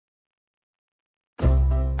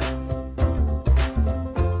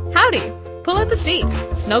Howdy! Pull up a seat,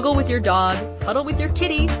 snuggle with your dog, huddle with your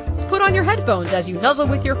kitty, put on your headphones as you nuzzle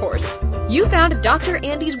with your horse. You found Dr.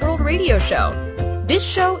 Andy's World Radio Show. This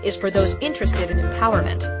show is for those interested in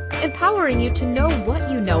empowerment, empowering you to know what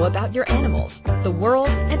you know about your animals, the world,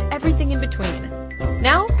 and everything in between.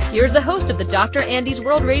 Now, here's the host of the Dr. Andy's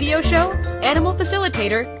World Radio Show, animal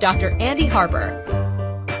facilitator, Dr. Andy Harper.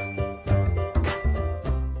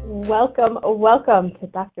 Welcome to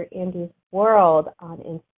Dr. Andy's World on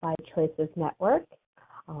Inspired Choices Network.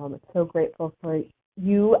 I'm so grateful for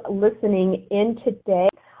you listening in today.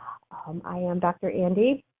 I am Dr.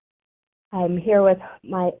 Andy. I'm here with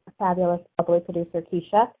my fabulous, lovely producer,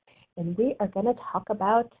 Keisha, and we are going to talk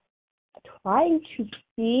about trying to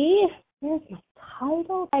be, here's my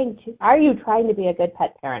title, are you trying to be a good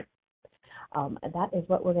pet parent? That is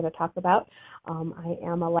what we're going to talk about. I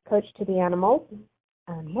am a life coach to the animals.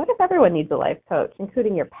 And what if everyone needs a life coach,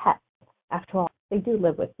 including your pets? After all, they do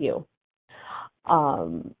live with you.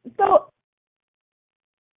 So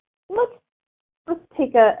let's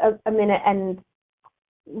take a minute and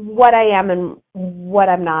what I am and what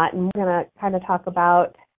I'm not, and we're going to kind of talk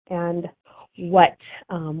about and what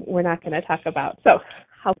we're not going to talk about. So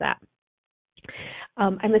how's that?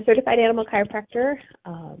 I'm a certified animal chiropractor.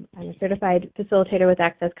 I'm a certified facilitator with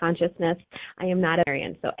Access Consciousness. I am not a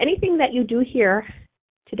veterinarian. So anything that you do here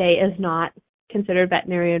today is not considered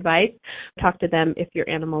veterinary advice. Talk to them if your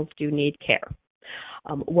animals do need care.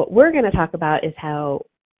 What we're going to talk about is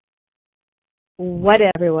what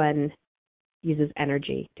everyone uses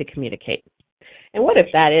energy to communicate. And what if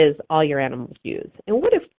that is all your animals use? And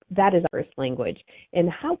what if that is our first language? And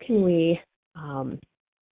how can we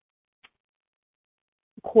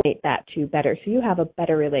coordinate that to better so you have a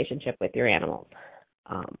better relationship with your animals?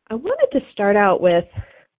 I wanted to start out with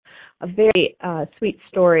a very sweet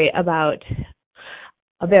story about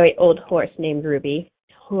a very old horse named Ruby,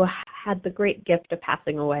 who had the great gift of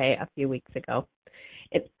passing away a few weeks ago.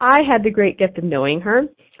 And I had the great gift of knowing her.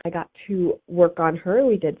 I got to work on her.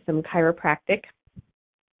 We did some chiropractic.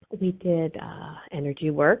 We did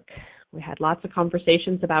energy work. We had lots of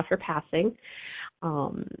conversations about her passing,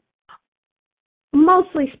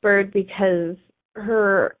 mostly spurred because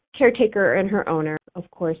her caretaker and her owner, of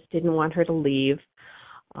course, didn't want her to leave.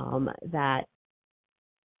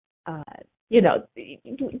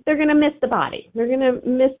 They're going to miss the body. They're going to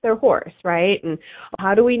miss their horse, right? And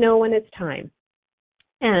how do we know when it's time?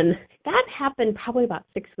 And that happened probably about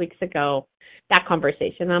 6 weeks ago, that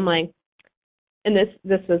conversation. I'm like, and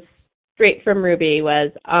this was straight from Ruby,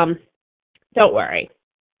 was, don't worry,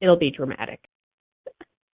 it'll be dramatic.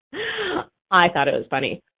 I thought it was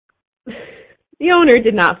funny. The owner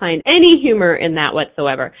did not find any humor in that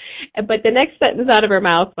whatsoever. But the next sentence out of her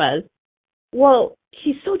mouth was, well,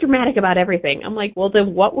 she's so dramatic about everything. I'm like, well,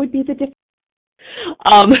 then what would be the difference?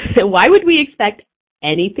 Why would we expect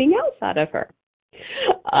anything else out of her?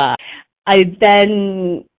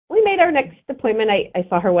 We made our next appointment. I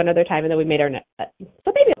saw her one other time, and then we made our next, so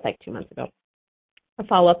maybe it was like 2 months ago, a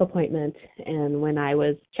follow-up appointment. And when I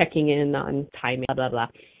was checking in on timing, blah, blah, blah,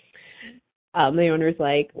 the owner's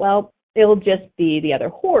like, well, it'll just be the other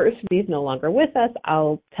horse. He's no longer with us.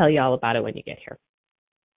 I'll tell you all about it when you get here.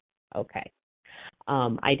 Okay.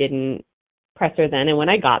 I didn't press her then, and when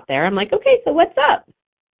I got there, I'm like, okay, so what's up?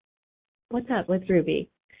 What's up? What's Ruby?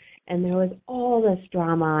 And there was all this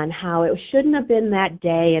drama on how it shouldn't have been that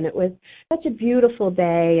day, and it was such a beautiful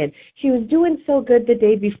day, and she was doing so good the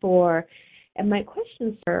day before. And my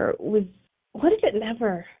question, sir, was, what if it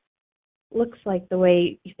never looks like the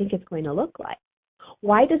way you think it's going to look like?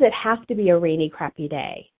 Why does it have to be a rainy, crappy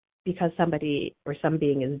day? Because somebody or some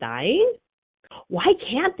being is dying? Why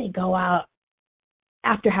can't they go out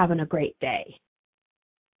after having a great day?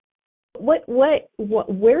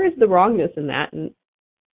 Where is the wrongness in that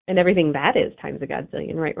and everything that is times a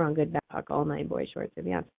godzillion, right, wrong, good, bad, talk, all nine, boys, shorts, and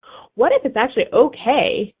beyond? What if it's actually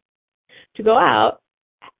okay to go out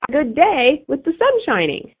a good day with the sun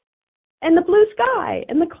shining and the blue sky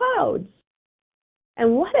and the clouds?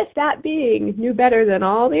 And what if that being knew better than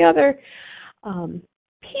all the other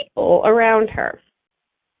people around her?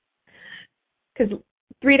 Because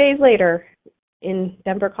 3 days later, in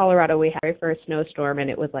Denver, Colorado, we had our first snowstorm, and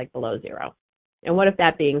it was like below zero. And what if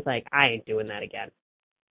that being's like, I ain't doing that again,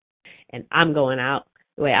 and I'm going out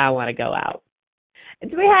the way I want to go out? And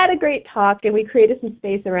so we had a great talk, and we created some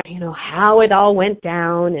space around, how it all went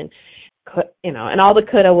down, and and all the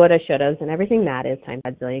coulda, woulda, shouldas, and everything that is times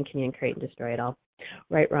a zillion, can you create and destroy it all?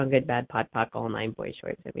 Right, wrong, good, bad, pot, pock, all nine, boys,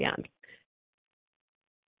 shorts, and beyond.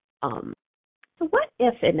 So what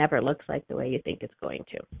if it never looks like the way you think it's going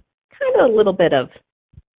to? Kind of a little bit of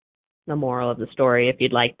the moral of the story, if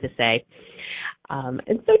you'd like to say.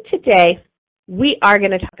 And so today we are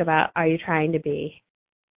going to talk about, are you trying to be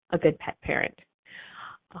a good pet parent?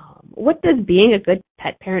 What does being a good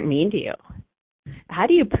pet parent mean to you? How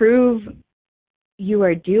do you prove you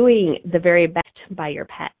are doing the very best by your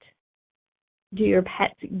pet? Do your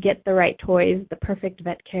pets get the right toys, the perfect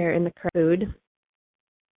vet care, and the correct food?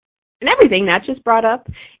 And everything not just brought up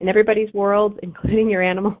in everybody's world, including your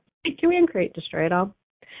animal. Can we uncreate, destroy it all?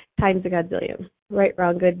 Times a godzillion. Right,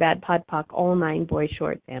 wrong, good, bad, pod, poc, all nine, boys,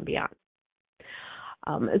 shorts, and beyond.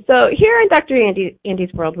 So here in Dr.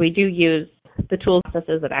 Andy's world, we do use the tools and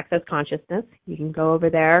processes of Access Consciousness. You can go over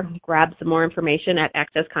there, grab some more information at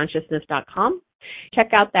accessconsciousness.com. Check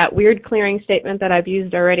out that weird clearing statement that I've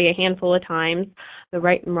used already a handful of times, the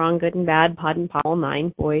right and wrong, good and bad, pod and pod, all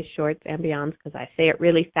nine, boys, shorts, and beyonds, because I say it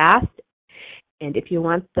really fast. And if you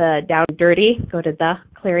want the down and dirty, go to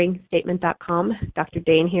theclearingstatement.com. Dr.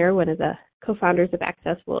 Dane here, one of the co-founders of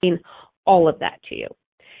Access, will explain all of that to you.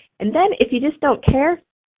 And then if you just don't care,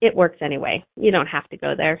 it works anyway. You don't have to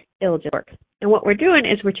go there. It'll just work. And what we're doing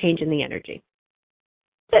is we're changing the energy.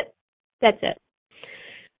 That's it.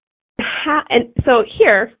 And so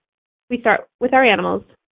here, we start with our animals.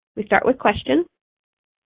 We start with question.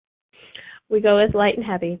 We go as light and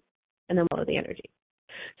heavy, and then follow the energy.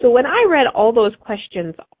 So when I read all those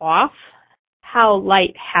questions off, how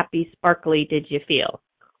light, happy, sparkly did you feel?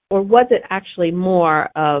 Or was it actually more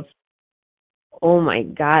of, oh my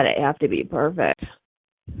God, I have to be perfect?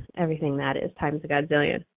 Everything that is times a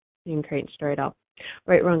godzillion. You can create and destroy it all.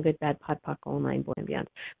 Right, wrong, good, bad, pod, poc, all nine, boy, and beyond.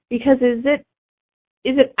 Because is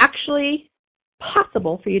it actually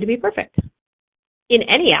possible for you to be perfect in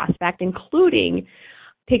any aspect, including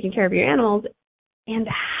taking care of your animals? And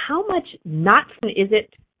how much not fun is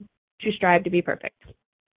it to strive to be perfect?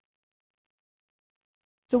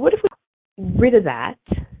 So what if we got rid of that?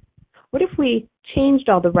 What if we changed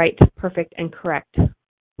all the right, perfect, and correct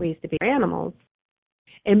ways to be our animals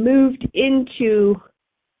and moved into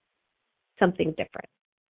something different,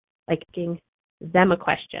 like asking them a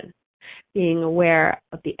question, being aware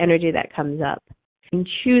of the energy that comes up, and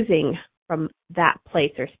choosing from that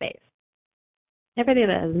place or space? Everything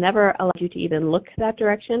that has never allowed you to even look that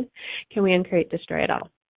direction, can we uncreate, destroy it all?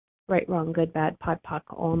 Right, wrong, good, bad, pod, poc,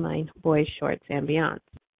 all nine, boys, shorts, and beyond.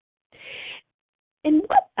 And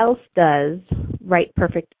what else does right,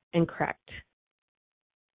 perfect, and correct?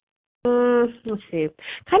 Let's see.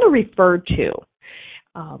 Kind of refer to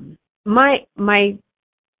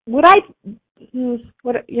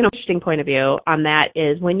interesting point of view on that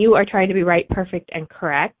is when you are trying to be right, perfect, and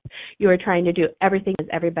correct, you are trying to do everything as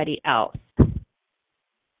everybody else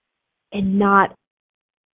and not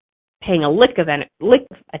paying a lick of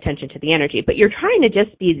attention to the energy, but you're trying to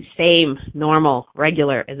just be the same, normal,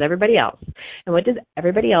 regular as everybody else. And what does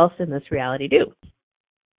everybody else in this reality do?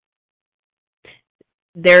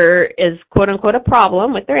 There is, quote unquote, a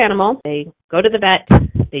problem with their animal. They go to the vet.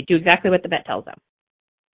 They do exactly what the vet tells them.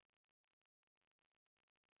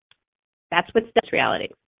 That's what's this reality.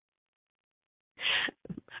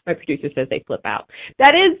 My producer says they flip out.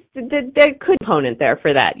 That is the component there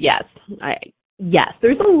for that. Yes. Yes.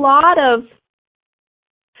 There's a lot of,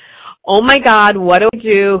 oh my God, what do I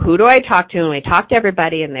do? Who do I talk to? And I talk to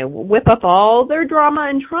everybody and they whip up all their drama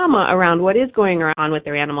and trauma around what is going on with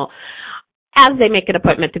their animal as they make an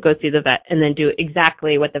appointment to go see the vet and then do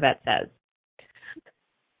exactly what the vet says.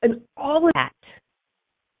 And all of that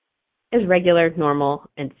is regular, normal,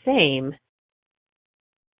 and same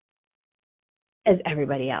as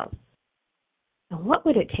everybody else. And what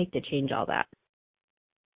would it take to change all that?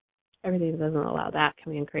 Everything doesn't allow that.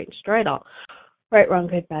 Can we uncreate and destroy it all? Right, wrong,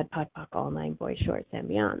 good, bad, pod, poc, all nine, boys, shorts, and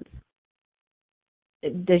beyond.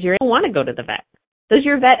 Does your animal want to go to the vet? Does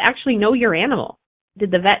your vet actually know your animal? Did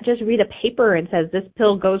the vet just read a paper and says this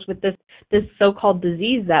pill goes with this so-called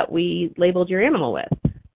disease that we labeled your animal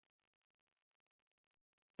with?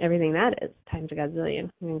 Everything that is times a godzillion.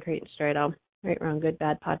 We can create and destroy it all. Right, wrong, good,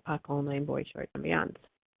 bad, pod, poc, all nine, boys, shorts, and beyond.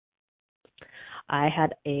 I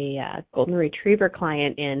had a golden retriever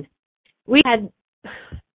client in. We had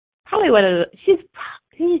probably one of the,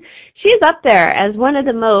 she's up there as one of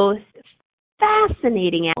the most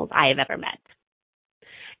fascinating animals I have ever met.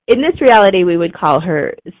 In this reality, we would call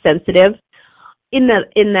her sensitive. In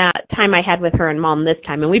that time I had with her and Mom this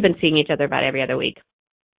time, and we've been seeing each other about every other week,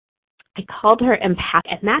 I called her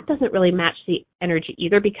empathic, and that doesn't really match the energy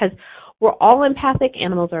either because we're all empathic.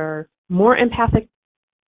 Animals are more empathic.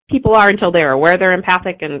 People are until they're aware they're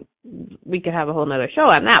empathic, and we could have a whole nother show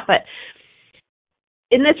on that. But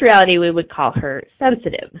in this reality, we would call her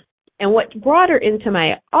sensitive. And what brought her into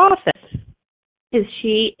my office is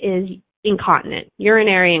she is incontinent.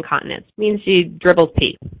 Urinary incontinence means she dribbles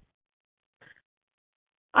pee.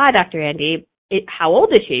 Dr. Andy, how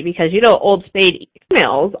old is she? Because, old spayed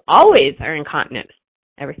females always are incontinent.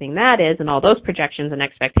 Everything that is, and all those projections and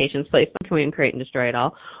expectations placed on can we create and destroy it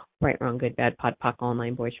all. Right, wrong, good, bad, pod, poc, all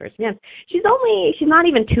nine, boys, shorts, yes. She's not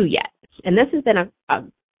even 2 yet. And this has been a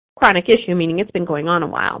chronic issue, meaning it's been going on a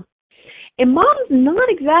while. And mom's not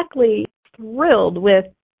exactly thrilled with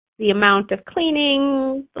the amount of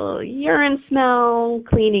cleaning, the urine smell,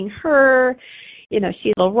 cleaning her. She's a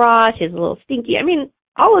little raw, she's a little stinky. I mean,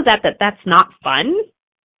 all of that's not fun.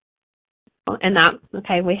 And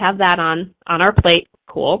we have that on our plate.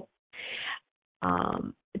 Cool.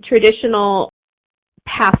 Traditional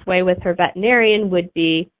pathway with her veterinarian would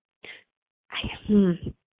be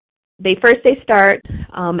they start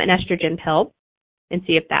an estrogen pill and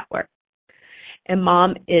see if that works. And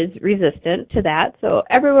mom is resistant to that. So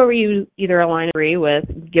everywhere where you either align and agree with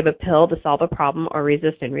give a pill to solve a problem or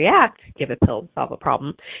resist and react, give a pill to solve a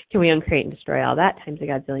problem, can we uncreate and destroy all that times a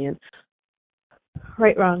godzillion?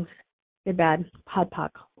 Right, wrong, good, bad, pod, poc,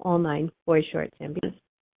 all nine, boys, shorts, and beans.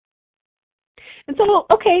 And so,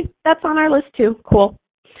 okay, that's on our list too. Cool.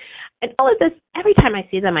 And all of this, every time I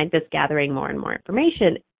see them, I'm just gathering more and more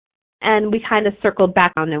information. And we kind of circled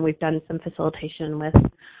back on, and we've done some facilitation with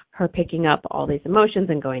her picking up all these emotions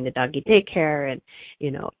and going to doggy daycare. And,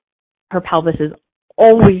 her pelvis is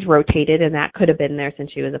always rotated, and that could have been there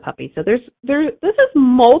since she was a puppy. So this is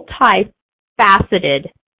multifaceted,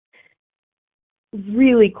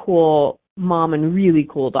 really cool mom and really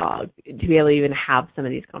cool dog to be able to even have some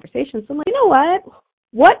of these conversations. So I'm like, you know what?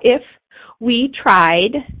 What if we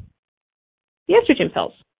tried the estrogen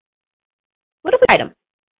pills? What if we tried them?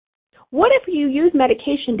 What if you use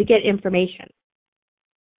medication to get information?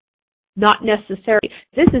 Not necessarily,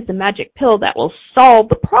 this is the magic pill that will solve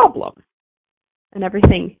the problem. And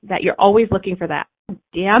everything that you're always looking for that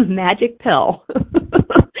damn magic pill.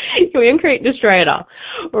 Can we uncreate and destroy it all?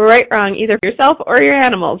 Right, wrong, either for yourself or your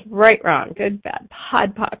animals. Right, wrong, good, bad,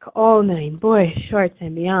 pod, poc, all nine, boys, shorts,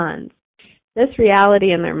 and beyond. This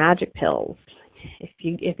reality and their magic pills. If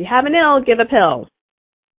you have an ill, give a pill.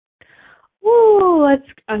 Woo, let's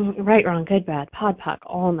right, wrong, good, bad, pod, poc,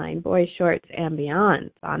 all nine, boys, shorts, and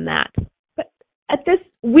beyond on that. But at this,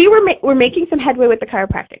 we're making some headway with the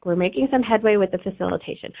chiropractic. We're making some headway with the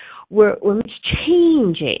facilitation. We're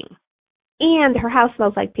changing. And her house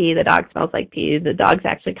smells like pee. The dog smells like pee. The dog's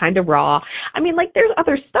actually kind of raw. I mean, there's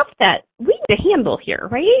other stuff that we need to handle here,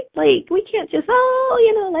 right? We can't just,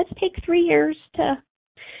 let's take 3 years to.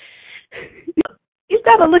 You've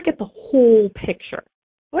got to look at the whole picture.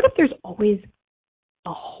 What if there's always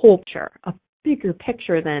a whole picture, a bigger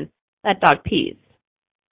picture than that dog pees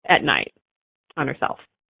at night on herself?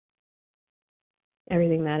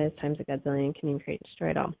 Everything that is times a godzillion can you create and destroy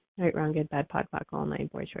it all. Right, wrong, good, bad, pod, poc, all nine,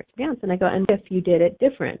 boys, shorts, beyond. And I go, and if you did it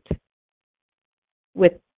different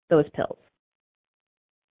with those pills?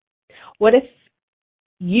 What if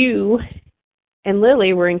you and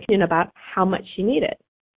Lily were in communion about how much she needed?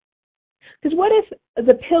 Because what if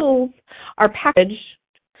the pills are packaged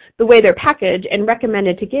the way they're packaged and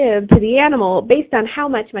recommended to give to the animal based on how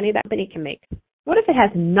much money that company can make? What if it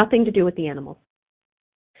has nothing to do with the animal?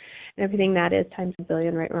 And everything that is times a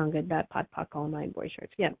billion, right, wrong, good, bad, pod, poc, all nine, boys,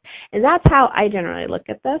 shorts, yeah. And that's how I generally look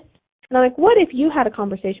at this. And I'm like, what if you had a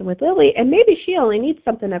conversation with Lily and maybe she only needs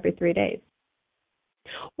something every 3 days?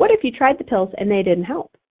 What if you tried the pills and they didn't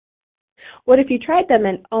help? What if you tried them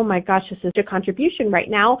and, oh my gosh, this is a contribution right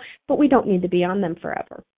now, but we don't need to be on them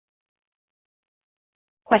forever?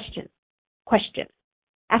 Question.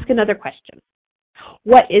 Ask another question.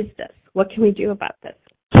 What is this? What can we do about this?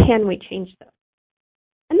 Can we change this?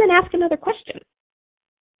 And then ask another question.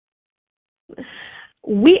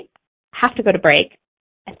 We have to go to break.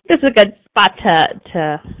 I think this is a good spot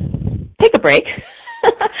to take a break.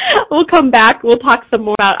 We'll come back. We'll talk some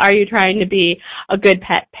more about are you trying to be a good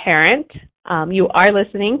pet parent? You are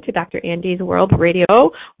listening to Dr. Andy's World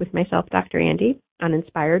Radio with myself, Dr. Andy, on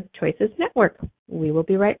Inspired Choices Network. We will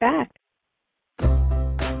be right back.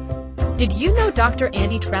 Did you know Dr.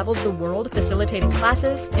 Andy travels the world facilitating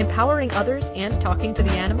classes, empowering others, and talking to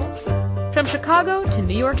the animals? From Chicago to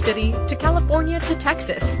New York City to California to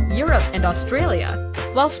Texas, Europe, and Australia,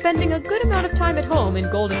 while spending a good amount of time at home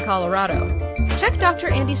in Golden, Colorado. Check Dr.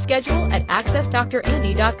 Andy's schedule at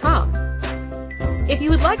accessdrandy.com. If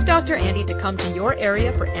you would like Dr. Andy to come to your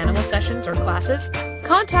area for animal sessions or classes,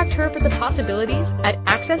 contact her for the possibilities at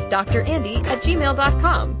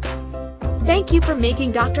accessdrandy@gmail.com. Thank you for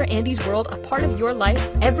making Dr. Andy's World a part of your life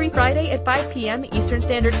every Friday at 5 p.m. Eastern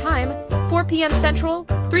Standard Time, 4 p.m. Central,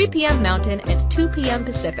 3 p.m. Mountain, and 2 p.m.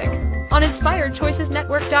 Pacific on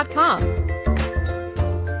InspiredChoicesNetwork.com.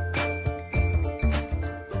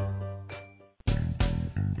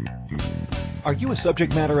 Are you a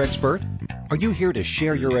subject matter expert? Are you here to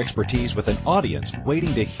share your expertise with an audience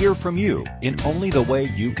waiting to hear from you in only the way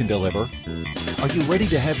you can deliver? Are you ready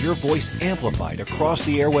to have your voice amplified across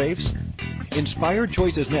the airwaves? Inspired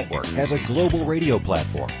Choices Network has a global radio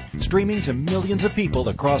platform streaming to millions of people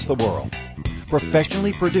across the world.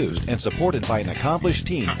 Professionally produced and supported by an accomplished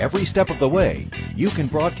team every step of the way, you can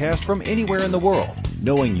broadcast from anywhere in the world,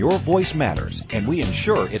 knowing your voice matters, and we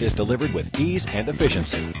ensure it is delivered with ease and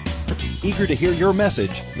efficiency. Eager to hear your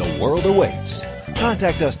message, the world awaits.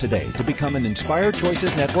 Contact us today to become an Inspired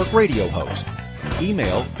Choices Network radio host.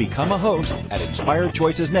 Email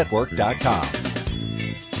becomeahost@inspiredchoicesnetwork.com.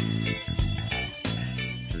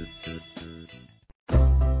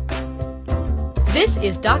 This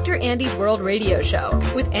is Dr. Andy's World Radio Show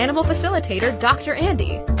with animal facilitator Dr.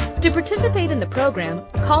 Andy. To participate in the program,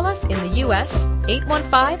 call us in the U.S.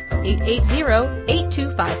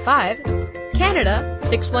 815-880-8255, Canada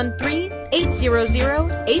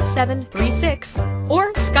 613-800-8736,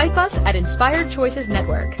 or Skype us at Inspired Choices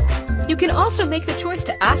Network. You can also make the choice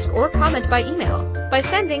to ask or comment by email by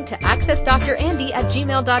sending to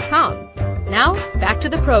accessdrandy@gmail.com. Now, back to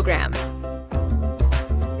the program.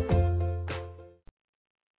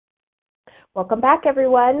 Welcome back,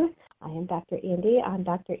 everyone. I am Dr. Andy on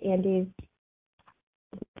Dr. Andy's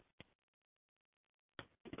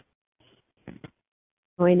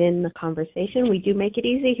Join in the conversation. We do make it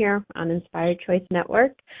easy here on Inspired Choice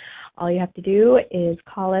Network. All you have to do is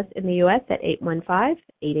call us in the U.S. at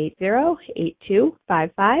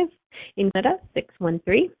 815-880-8255, in Canada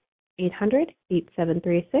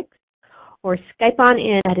 613-800-8736, or Skype on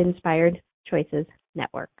in at Inspired Choices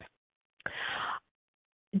Network.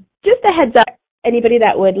 Just a heads up, anybody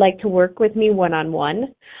that would like to work with me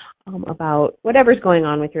one-on-one about whatever's going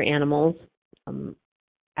on with your animals,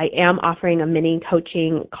 I am offering a mini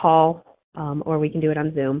coaching call, or we can do it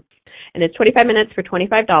on Zoom. And it's 25 minutes for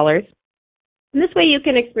 $25. And this way you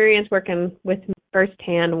can experience working with me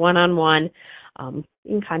firsthand, one-on-one. You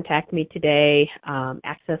can contact me today,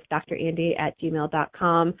 access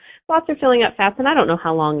drandy@gmail.com. Slots are filling up fast, and I don't know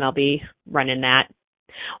how long I'll be running that.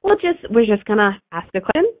 We're just going to ask a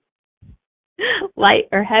question, light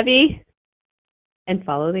or heavy, and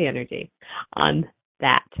follow the energy on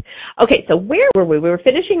that. Okay, so where were we? We were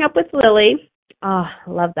finishing up with Lily. Oh, I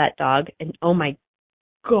love that dog. And oh my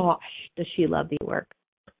gosh, does she love the work.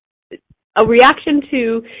 A reaction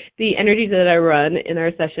to the energy that I run in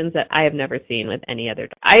our sessions that I have never seen with any other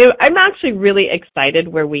dog. I'm actually really excited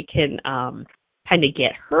where we can kind of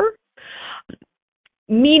get her.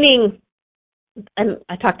 Meaning, and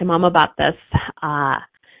I talked to Mom about this,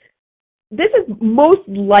 this is most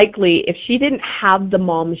likely, if she didn't have the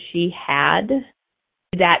mom she had,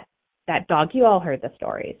 that dog, you all heard the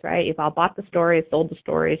stories, right? You've all bought the stories, sold the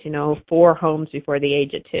stories, 4 homes before the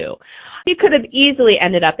age of 2. She could have easily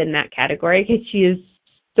ended up in that category because she is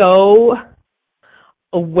so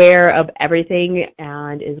aware of everything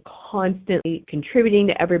and is constantly contributing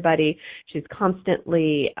to everybody. She's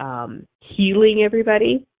constantly healing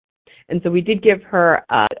everybody. And so we did give her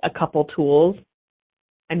a couple tools.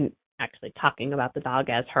 I'm actually talking about the dog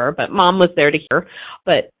as her, but Mom was there to hear.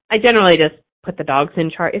 But I generally just put the dogs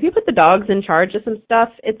in charge. If you put the dogs in charge of some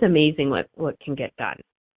stuff, it's amazing what can get done.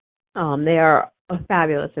 They are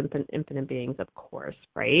fabulous infinite beings, of course,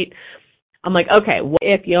 right? I'm like, okay, what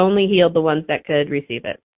if you only healed the ones that could receive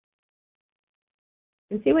it?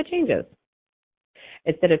 And see what changes.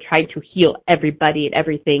 Instead of trying to heal everybody and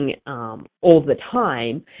everything all the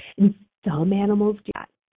time. And some animals do that.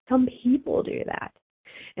 Some people do that.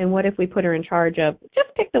 And what if we put her in charge of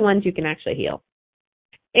just pick the ones you can actually heal?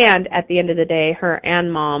 And at the end of the day, her and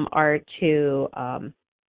Mom are to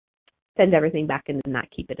send everything back and not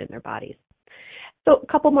keep it in their bodies. So a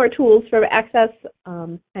couple more tools for access,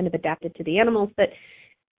 kind of adapted to the animals, but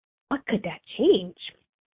what could that change?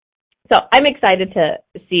 So I'm excited to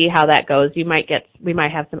see how that goes. We might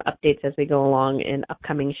have some updates as we go along in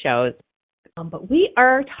upcoming shows. But we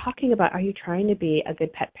are talking about, are you trying to be a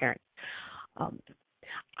good pet parent?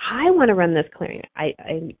 I want to run this clearing.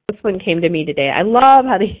 This one came to me today. I love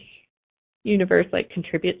how the universe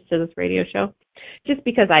contributes to this radio show, just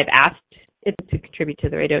because I've asked it to contribute to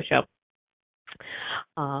the radio show.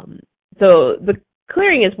 So the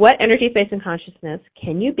clearing is, what energy, space, and consciousness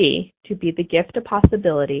can you be to be the gift of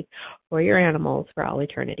possibility for your animals for all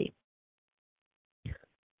eternity?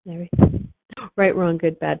 Everything. Right, wrong,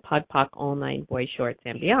 good, bad, POD, POC, all 9, boys, shorts,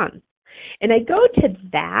 and beyond. And I go to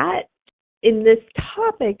that in this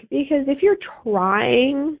topic because if you're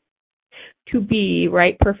trying to be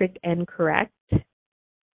right, perfect, and correct,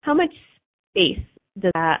 how much space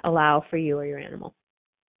does that allow for you or your animal?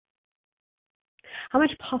 How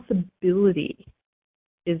much possibility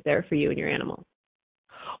is there for you and your animal?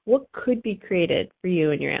 What could be created for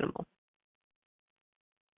you and your animal?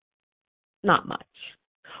 Not much.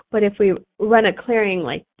 But if we run a clearing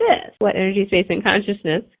like this, what energy, space, and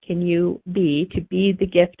consciousness can you be to be the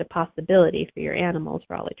gift of possibility for your animals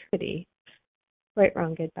for all eternity? Right,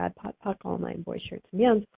 wrong, good, bad, pot, pock, all nine, boys, shirts, and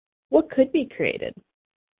beyonds. What could be created?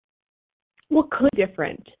 What could be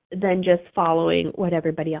different than just following what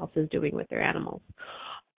everybody else is doing with their animals?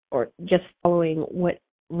 Or just following what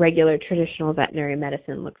regular traditional veterinary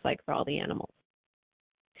medicine looks like for all the animals?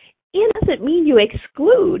 It doesn't mean you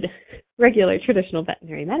exclude regular traditional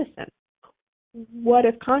veterinary medicine. What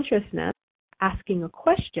if consciousness, asking a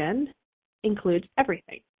question, includes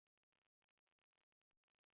everything?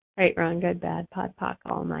 Right, wrong, good, bad, pot, pock,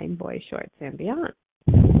 all nine, boys, shorts, and beyond.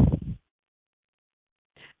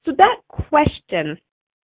 So that question,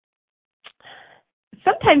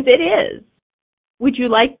 sometimes it is, would you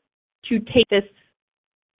like to take this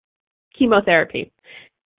chemotherapy?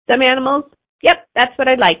 Some animals, yep, that's what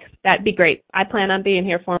I'd like. That'd be great. I plan on being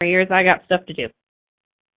here for 4 years. I got stuff to do.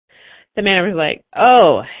 Some animals are like,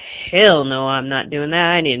 oh, hell no, I'm not doing that.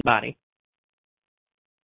 I need a body.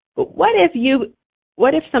 But what if you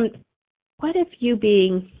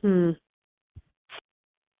being,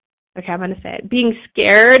 okay, I'm going to say it, being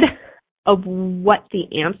scared of what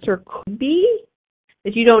the answer could be,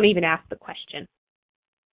 that you don't even ask the question.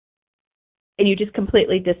 And you just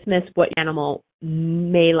completely dismiss what animal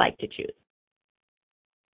may like to choose.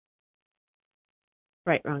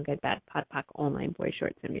 Right, wrong, good, bad, pot, pock, all nine, boys,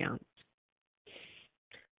 shorts, and beyond.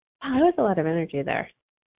 Wow, that was a lot of energy there.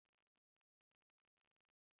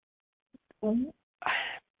 In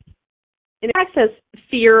fact, says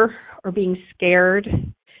fear or being scared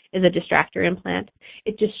is a distractor implant.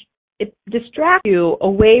 It distracts you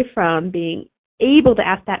away from being able to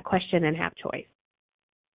ask that question and have choice.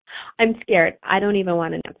 I'm scared. I don't even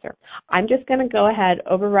want an answer. I'm just going to go ahead,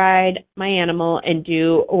 override my animal, and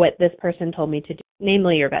do what this person told me to do,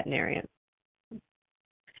 namely your veterinarian.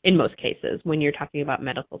 In most cases, when you're talking about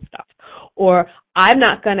medical stuff. Or I'm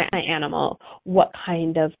not going to ask my animal what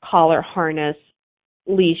kind of collar, harness,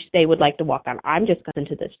 leash they would like to walk on. I'm just going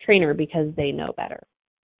to this trainer because they know better.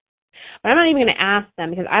 But I'm not even going to ask them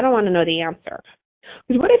because I don't want to know the answer.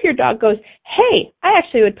 Because what if your dog goes, hey, I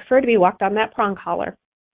actually would prefer to be walked on that prong collar?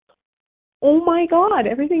 Oh my God,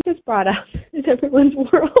 everything just brought up in everyone's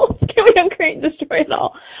world. Can we uncreate and destroy it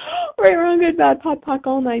all? Right, wrong, good, bad, pot, pock,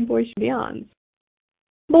 all nine, boys, beyond.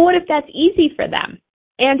 But what if that's easy for them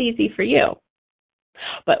and easy for you?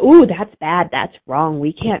 But, ooh, that's bad, that's wrong,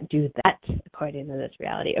 we can't do that according to this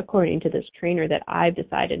reality, according to this trainer that I've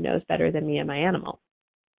decided knows better than me and my animal.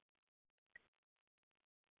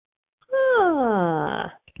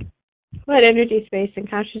 What energy, space, and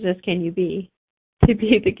consciousness can you be to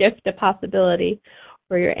be the gift of possibility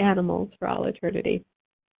for your animals for all eternity?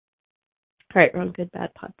 Right, wrong, good,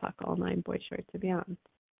 bad, pot, pock, all nine, boys, shorts, and beyond.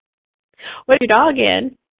 What if your dog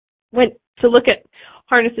went to look at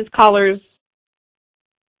harnesses, collars,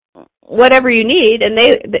 whatever you need, and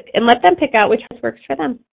let them pick out which works for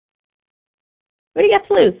them? What do you got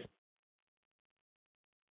to lose?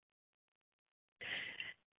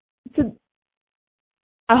 So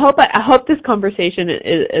I hope this conversation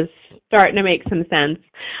is starting to make some sense.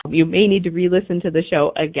 You may need to re-listen to the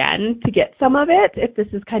show again to get some of it if this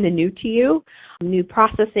is kind of new to you. New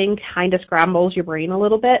processing kind of scrambles your brain a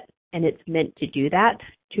little bit, and it's meant to do that,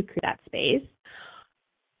 to create that space.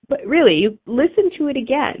 But really, you listen to it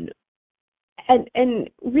again and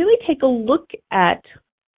really take a look at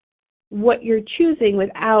what you're choosing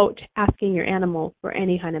without asking your animal for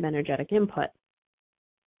any kind of energetic input.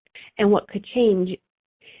 And what could change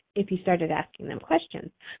if you started asking them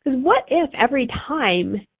questions. Because what if every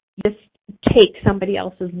time you just take somebody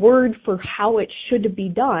else's word for how it should be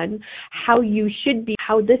done, how you should be,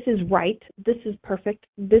 how this is right, this is perfect,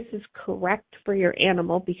 this is correct for your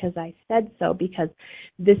animal because I said so, because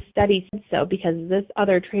this study said so, because this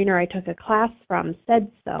other trainer I took a class from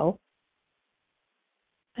said so.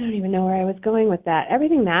 I don't even know where I was going with that.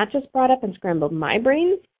 Everything that just brought up and scrambled my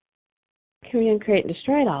brain, can we uncreate and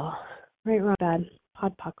destroy it all? Right, wrong, bad.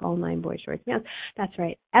 Pod, pock, all nine, boys, shorts, beyond. That's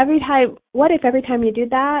right. What if every time you do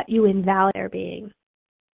that, you invalidate their being?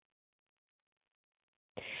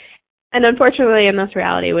 And unfortunately, in this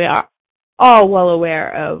reality, we are all well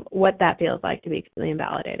aware of what that feels like to be completely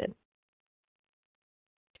invalidated.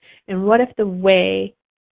 And what if the way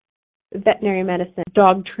veterinary medicine,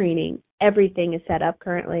 dog training, everything is set up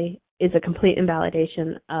currently is a complete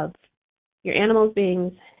invalidation of your animal's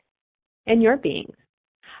beings and your beings?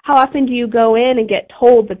 How often do you go in and get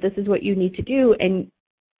told that this is what you need to do, and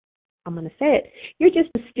I'm going to say it. You're just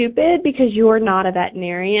stupid because you're not a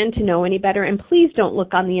veterinarian to know any better. And please don't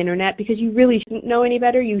look on the internet because you really shouldn't know any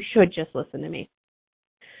better. You should just listen to me.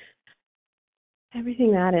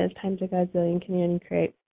 Everything that is times a godzillion can you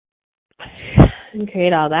create. And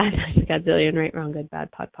create all that times a godzillion, right, wrong, good,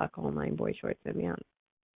 bad, pot, pock, all nine, boy, shorts, and beyond.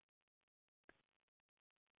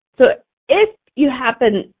 So if you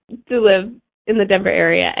happen to live in the Denver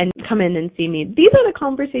area and come in and see me, these are the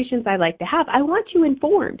conversations I like to have. I want you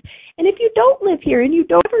informed. And if you don't live here and you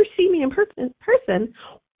don't ever see me in person,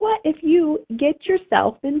 what if you get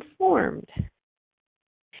yourself informed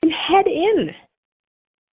and head in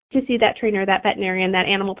to see that trainer, that veterinarian, that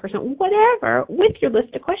animal person, whatever, with your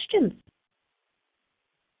list of questions?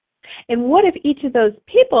 And what if each of those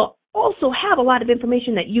people also have a lot of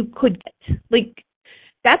information that you could get? Like,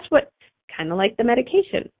 that's what, kind of like the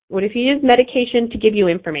medication. What if you use medication to give you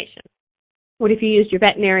information? What if you used your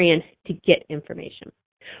veterinarian to get information?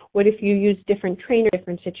 What if you use different trainers,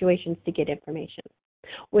 different situations to get information?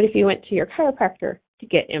 What if you went to your chiropractor to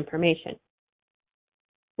get information?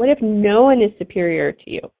 What if no one is superior to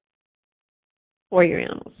you or your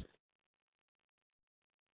animals?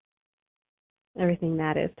 Everything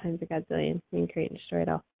that is times a godzillion. You can create and destroy it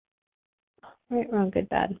all. Right, wrong, good,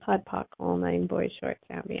 bad, pod, poc, all nine, boys, shorts,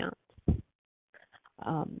 and beyond.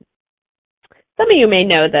 Some of you may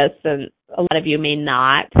know this, and a lot of you may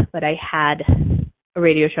not, but I had a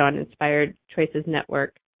radio show on Inspired Choices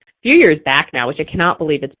Network a few years back now, which I cannot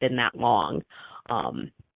believe it's been that long.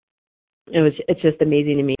 It's just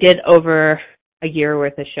amazing to me. Did over a year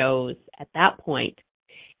worth of shows at that point,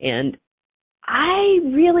 and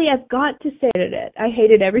I've got to say it. I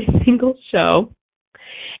hated every single show,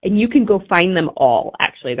 and you can go find them all,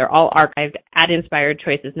 actually. They're all archived at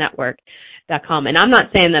InspiredChoicesNetwork.com, and I'm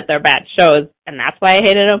not saying that they're bad shows, and that's why I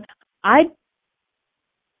hated them. I've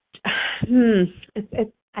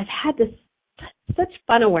had such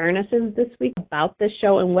fun awarenesses this week about this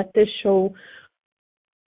show and what this show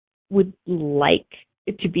would like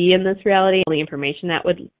to be in this reality, all the information that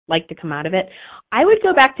would like to come out of it. I would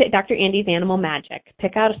go back to Dr. Andy's Animal Magic,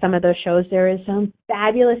 pick out some of those shows. There is some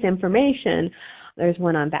fabulous information. There's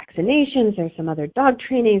one on vaccinations. There's some other dog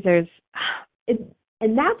trainings. And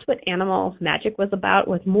that's what Animal Magic was about,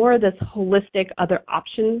 was more of this holistic other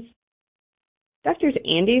options. Dr.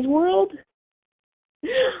 Andy's World,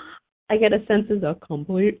 I get a sense, is a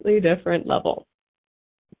completely different level.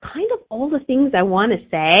 Kind of all the things I want to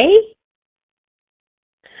say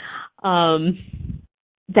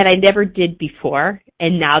that I never did before,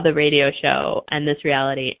 and now the radio show and this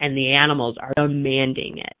reality and the animals are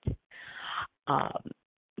demanding it.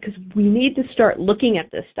 Because we need to start looking at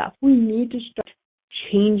this stuff. We need to start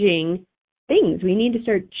changing things. We need to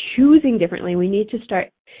start choosing differently. We need to start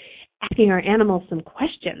asking our animals some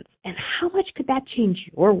questions. And how much could that change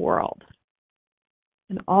your world?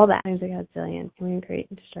 And all that times a godzillion. Can we create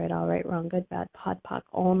and destroy it all? Right, wrong, good, bad, pod, poc,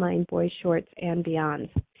 all nine, boys, shorts, and beyond.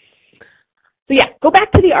 So yeah, go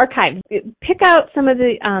back to the archives. Pick out some of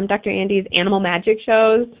the Dr. Andy's Animal Magic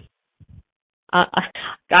shows.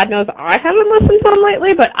 God knows I haven't listened to them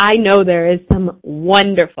lately, but I know there is some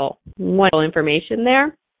wonderful, wonderful information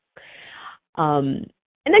there. And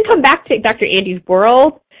then come back to Dr. Andy's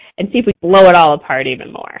World and see if we blow it all apart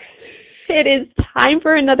even more. It is time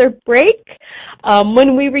for another break.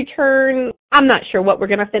 When we return, I'm not sure what we're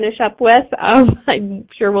going to finish up with. I'm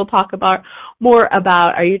sure we'll talk more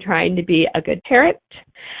about, are you trying to be a good parent?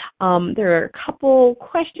 There are a couple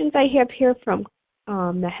questions I have here from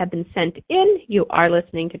that have been sent in. You are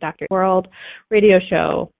listening to Dr. World Radio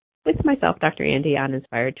Show with myself, Dr. Andy, on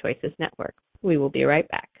Inspired Choices Network. We will be right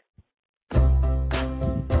back.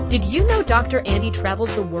 Did you know Dr. Andy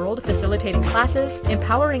travels the world facilitating classes,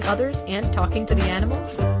 empowering others, and talking to the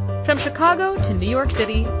animals? From Chicago to New York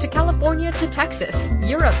City to California to Texas,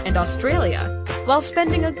 Europe, and Australia, while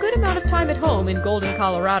spending a good amount of time at home in Golden,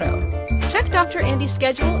 Colorado. Check Dr. Andy's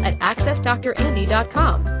schedule at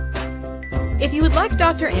accessdrandy.com. If you would like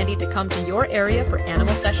Dr. Andy to come to your area for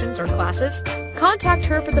animal sessions or classes, contact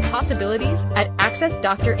her for the possibilities at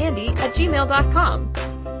accessdrandy@gmail.com.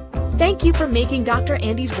 Thank you for making Dr.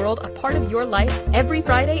 Andy's World a part of your life every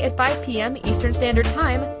Friday at 5 p.m. Eastern Standard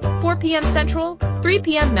Time, 4 p.m. Central, 3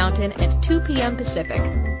 p.m. Mountain, and 2 p.m. Pacific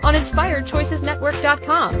on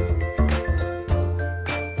InspiredChoicesNetwork.com.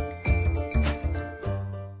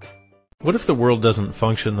 What if the world doesn't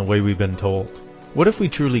function the way we've been told? What if we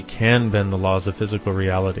truly can bend the laws of physical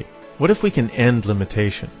reality? What if we can end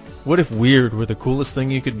limitation? What if weird were the coolest thing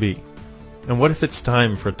you could be? And what if it's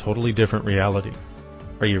time for a totally different reality?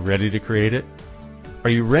 Are you ready to create it?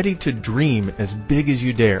 Are you ready to dream as big as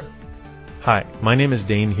you dare? Hi, my name is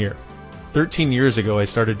Dane here. 13 years ago, I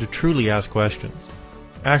started to truly ask questions.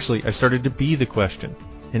 Actually, I started to be the question,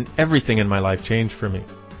 and everything in my life changed for me.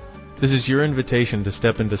 This is your invitation to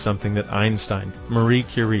step into something that Einstein, Marie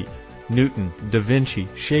Curie, Newton, Da Vinci,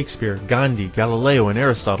 Shakespeare, Gandhi, Galileo, and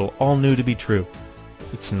Aristotle all knew to be true.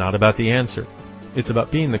 It's not about the answer. It's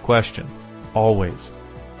about being the question, always.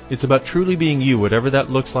 It's about truly being you, whatever that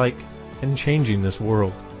looks like, and changing this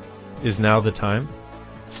world. Is now the time?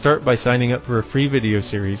 Start by signing up for a free video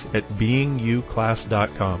series at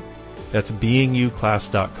beingyouclass.com. That's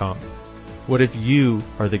beingyouclass.com. What if you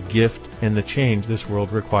are the gift and the change this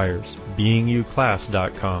world requires?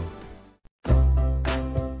 beingyouclass.com.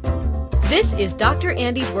 This is Dr.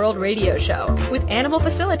 Andy's World Radio Show with animal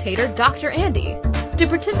facilitator Dr. Andy. To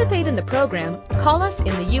participate in the program, call us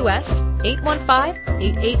in the U.S.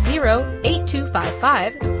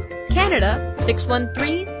 815-880-8255, Canada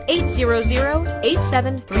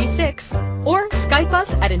 613-800-8736, or Skype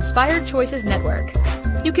us at Inspired Choices Network.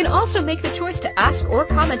 You can also make the choice to ask or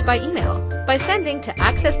comment by email by sending to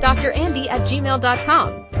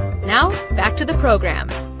accessdrandy@gmail.com. Now, back to the program.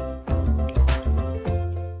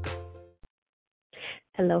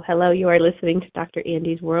 Hello, hello. You are listening to Dr.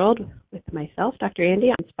 Andy's World with myself, Dr.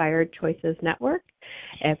 Andy, on Inspired Choices Network,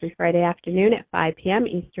 every Friday afternoon at 5 p.m.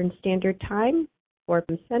 Eastern Standard Time, 4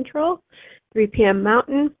 p.m. Central, 3 p.m.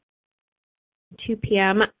 Mountain, 2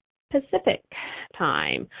 p.m. Pacific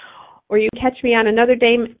Time. Or you can catch me on another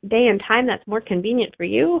day and time that's more convenient for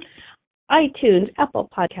you. iTunes, Apple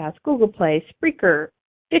Podcasts, Google Play, Spreaker,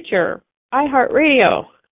 Stitcher, iHeartRadio.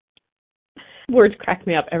 Words crack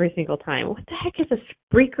me up every single time. What the heck is a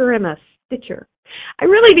Spreaker and a Stitcher? I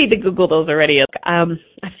really need to Google those already. I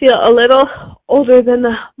feel a little older than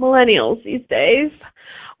the millennials these days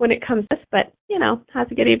when it comes to this, but, has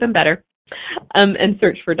to get even better. And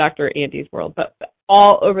search for Dr. Andy's World. But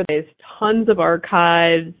all over there's tons of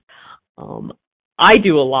archives. I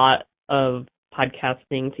do a lot of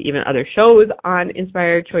podcasting to even other shows on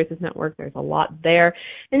Inspired Choices Network. There's a lot there.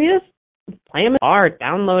 And you just play them in the car,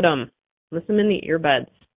 download them. Listen in the earbuds.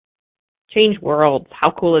 Change worlds.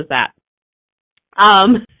 How cool is that?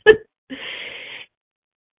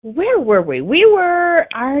 Where were we?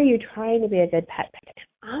 Are you trying to be a good pet parent?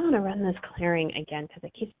 I want to run this clearing again because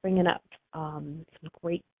it keeps bringing up some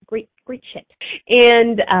great shit.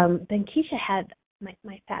 And then Keisha had,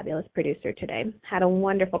 my fabulous producer today, had a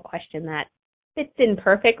wonderful question that fits in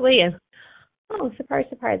perfectly. And, surprise,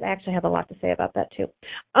 surprise, I actually have a lot to say about that too.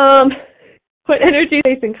 What energy,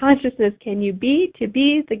 space, and consciousness can you be to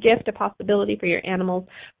be the gift of possibility for your animals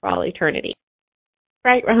for all eternity?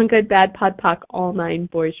 Right, wrong, good, bad, pod, poc, all nine,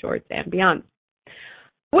 boys, shorts, and beyond.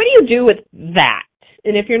 What do you do with that?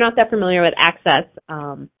 And if you're not that familiar with Access,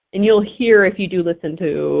 and you'll hear if you do listen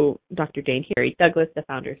to Dr. Jane Harry Douglas, the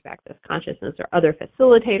founders of Access Consciousness, or other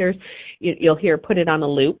facilitators, you'll hear Put It on a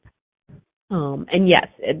Loop. And yes,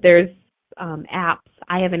 there's apps.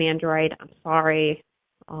 I have an Android. I'm sorry.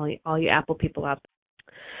 All you Apple people out there.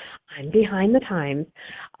 I'm behind the times.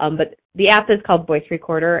 But the app is called Voice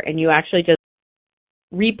Recorder, and you actually just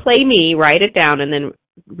replay me, write it down, and then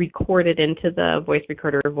record it into the Voice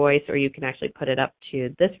Recorder voice, or you can actually put it up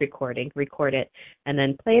to this recording, record it, and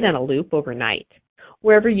then play it on a loop overnight,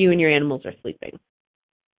 wherever you and your animals are sleeping.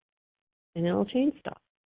 And it'll change stuff.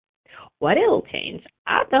 What it'll change,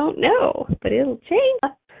 I don't know, but it'll change.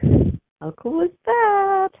 How cool is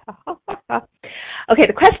that? Okay,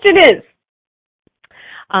 the question is,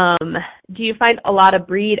 do you find a lot of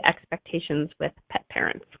breed expectations with pet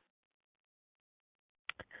parents?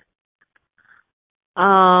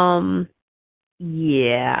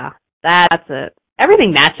 Yeah, that's it.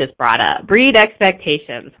 Everything Matt just brought up. Breed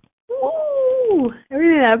expectations. Woo!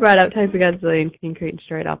 Everything that I brought up, times a gazillion, can create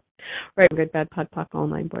straight up. Right, good, bad, pod, poc, all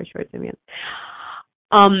nine, boys, shorts, and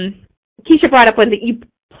beyond. Keisha brought up one that you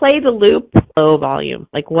play the loop low volume,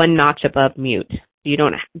 like one notch above mute. It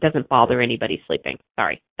doesn't bother anybody sleeping.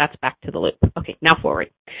 Sorry, that's back to the loop. Okay, now forward.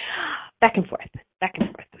 Back and forth.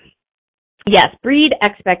 Yes, breed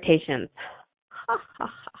expectations.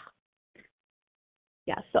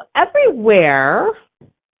 Yeah, so everywhere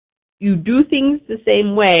you do things the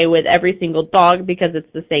same way with every single dog because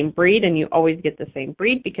it's the same breed, and you always get the same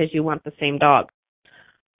breed because you want the same dog.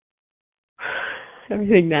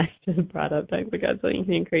 Everything Nash just brought up, thanks God, so you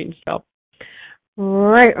can create and show.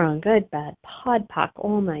 Right, wrong, good, bad, pod, poc,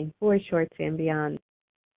 all nine, boys, shorts, and beyond.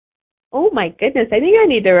 Oh my goodness, I think I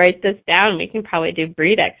need to write this down. We can probably do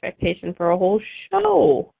breed expectation for a whole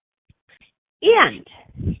show. And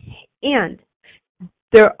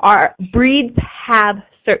breeds have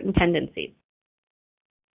certain tendencies.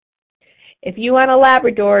 If you want a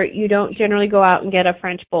Labrador, you don't generally go out and get a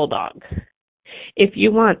French Bulldog. If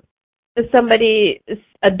you want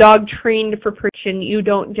a dog trained for production, you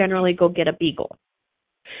don't generally go get a beagle.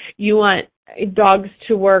 You want dogs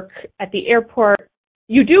to work at the airport,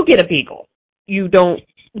 you do get a beagle. You don't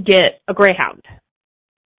get a greyhound.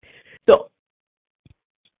 So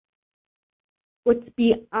what's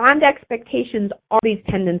beyond expectations are these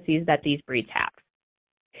tendencies that these breeds have.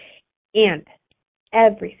 And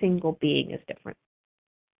every single being is different.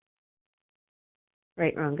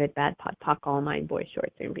 Right, wrong, good, bad, pot, pock, all nine, boys,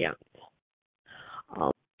 shorts, and beyond.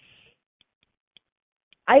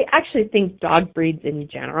 I actually think dog breeds in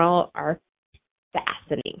general are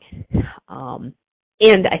fascinating.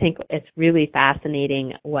 And I think it's really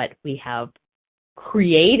fascinating what we have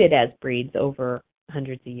created as breeds over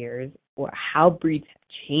hundreds of years, or how breeds have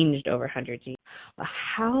changed over hundreds of years.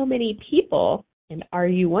 How many people, and are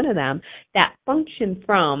you one of them, that function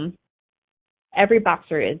from every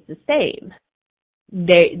boxer is the same?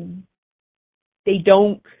 They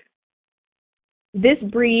don't, this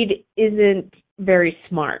breed isn't very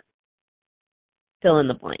smart. Fill in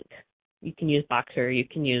the blank. You can use boxer, you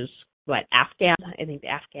can use Afghan. I think the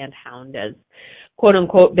Afghan hound has quote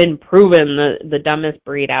unquote been proven the dumbest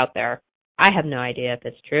breed out there. I have no idea if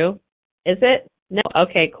it's true. Is it? No.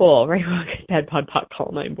 Okay, cool. Right, bad, pod, pot,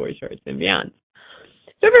 call, nine, boy, shorts, and beyond.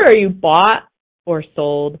 So everywhere you bought or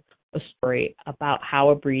sold a story about how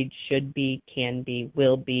a breed should be, can be,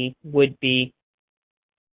 will be, would be,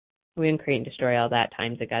 we can create and destroy all that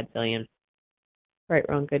times a godzillion. Right,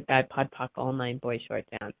 wrong, good, bad, pod, poc, all nine, boy, short,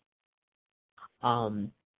 down.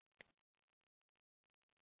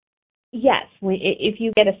 Yes, if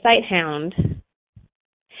you get a sight hound,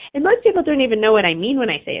 and most people don't even know what I mean when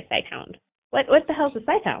I say a sight hound. What the hell's a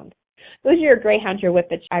sight hound? Those are your greyhounds, your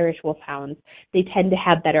whippets, Irish wolfhounds. They tend to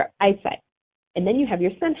have better eyesight. And then you have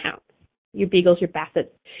your scent hounds, your beagles, your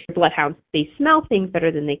bassets, your bloodhounds. They smell things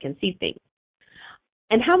better than they can see things.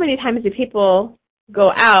 And how many times do people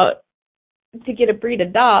go out to get a breed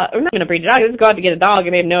of dog, or not going to breed a dog, they just go out to get a dog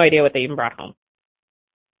and they have no idea what they even brought home?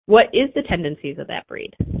 What is the tendencies of that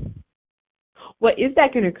breed? What is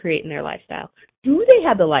that going to create in their lifestyle? Do they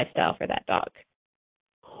have the lifestyle for that dog?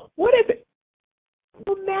 What if,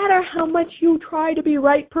 no matter how much you try to be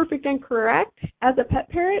right, perfect, and correct as a pet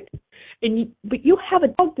parent, but you have a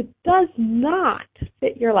dog that does not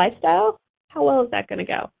fit your lifestyle, how well is that going to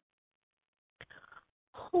go?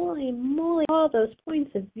 Holy moly, all those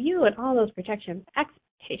points of view and all those projections,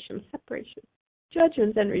 expectations, separations,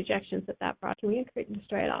 judgments, and rejections that brought. Can we create and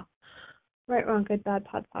destroy it all? Right, wrong, good, bad,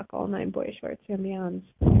 pod, poc, all nine, boys, shorts, and beyonds.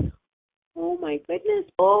 Oh my goodness.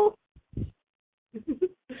 Oh.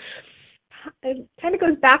 It kind of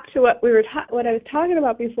goes back to what what I was talking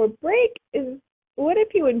about before break, is what if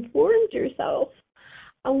you informed yourself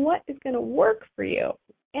on what is going to work for you?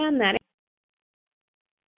 And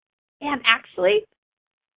actually,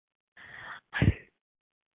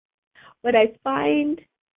 what I find,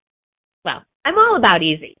 well, I'm all about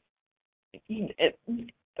easy.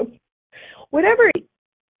 Whatever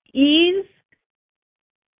ease,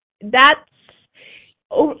 that's,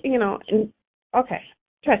 okay,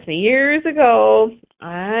 trust me, years ago,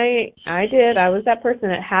 I was that person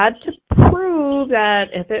that had to prove that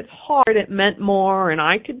if it's hard, it meant more, and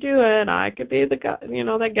I could do it, I could be the guy,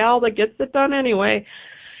 that gal that gets it done anyway,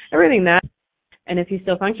 everything that. And if you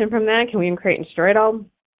still function from that, can we create and destroy it all?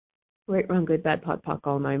 Right, wrong, good, bad, pod, poc,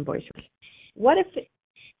 all nine, boys. What if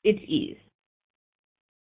it's ease?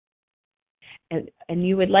 And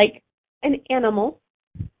you would like an animal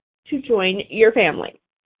to join your family,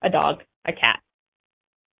 a dog, a cat,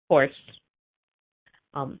 horse.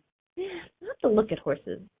 I have to look at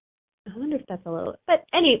horses. I wonder if that's a little, but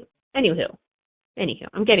anywho,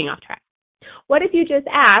 I'm getting off track. What if you just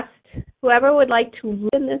asked whoever would like to live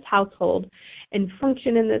in this household and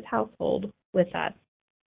function in this household with us,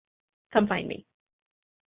 come find me.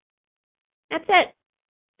 That's it.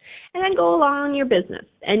 And then go along your business.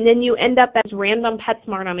 And then you end up as random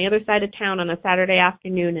PetSmart on the other side of town on a Saturday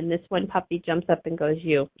afternoon, and this one puppy jumps up and goes,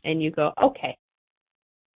 you. And you go, okay.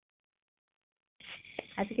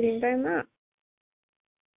 How's it getting better than that?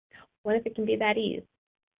 What if it can be that easy?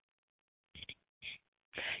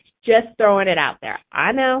 Just throwing it out there.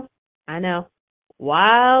 I know.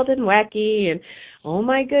 Wild and wacky, and oh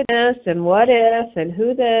my goodness, and what if, and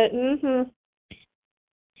who the,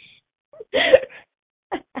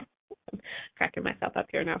 cracking myself up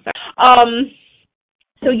here now.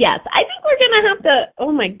 So yes, I think we're going to have to,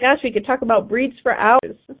 oh my gosh, we could talk about breeds for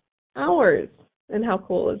hours, and how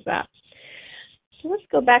cool is that? So let's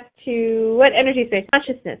go back to what energy space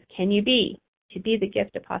consciousness can you be to be the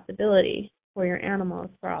gift of possibility for your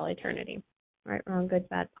animals for all eternity? Right, wrong, good,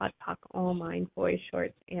 bad, pod, poc, all mine, boys,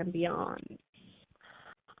 shorts, and beyond.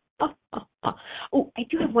 Oh, Oh, I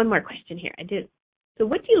do have one more question here. So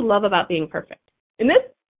what do you love about being perfect? And this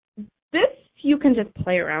you can just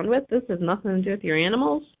play around with. This has nothing to do with your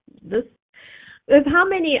animals. This is how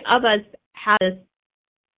many of us have this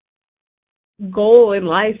goal in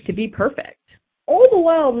life to be perfect, all the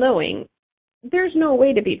while knowing there's no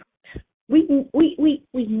way to be perfect.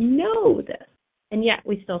 We know this, and yet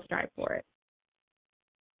we still strive for it.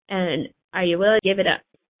 And are you willing to give it up?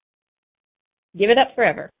 Give it up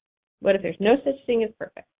forever. What if there's no such thing as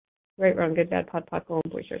perfect? Right, wrong, good, bad, pod, gold,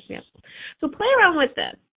 boy, short, yeah. So play around with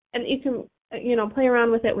this, and you can, play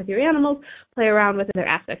around with it with your animals, play around with other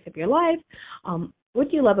aspects of your life. What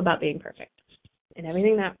do you love about being perfect? And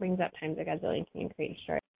everything that brings up times a gazillion can create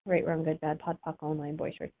short, right, wrong, good, bad, pod, online,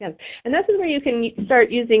 boy, short, yeah. And this is where you can start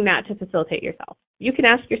using that to facilitate yourself. You can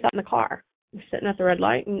ask yourself in the car, you're sitting at the red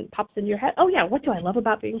light, and it pops into your head, oh yeah, what do I love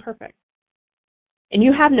about being perfect? And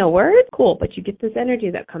you have no words? Cool, but you get this energy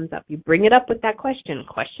that comes up. You bring it up with that question.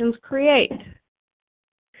 Questions create.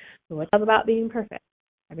 So what's up about being perfect?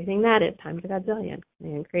 Everything that is times a gazillion.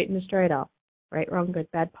 And create and destroy it all. Right, wrong, good,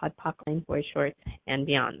 bad, pod, line, boy, shorts, and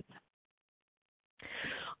beyond.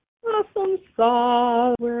 Awesome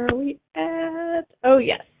sauce. Where are we at? Oh,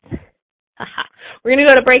 yes. We're going to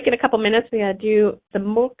go to break in a couple minutes. We got to do some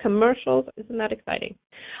more commercials. Isn't that exciting?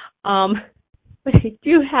 But I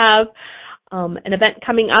do have an event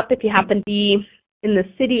coming up if you happen to be in the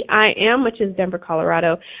city I am, which is Denver,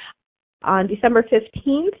 Colorado. On December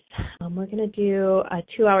 15th, we're going to do a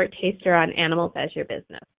 2-hour taster on animals as your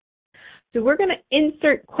business. So we're going to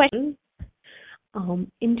insert questions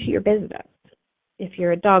into your business. If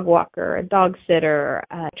you're a dog walker, a dog sitter,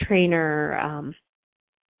 a trainer,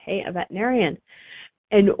 a veterinarian,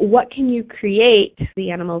 and what can you create for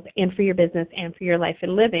the animals and for your business and for your life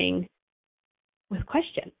and living with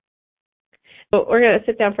questions? So we're going to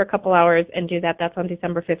sit down for a couple hours and do that. That's on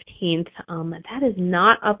December 15th. That is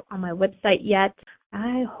not up on my website yet.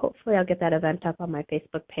 Hopefully I'll get that event up on my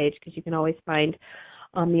Facebook page because you can always find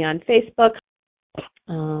me on Facebook.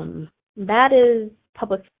 That is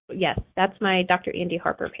public. Yes, that's my Dr. Andy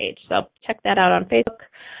Harper page. So check that out on Facebook.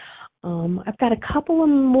 I've got a couple of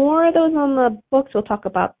more of those on the books. We'll talk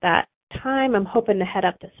about that time. I'm hoping to head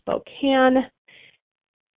up to Spokane.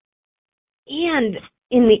 And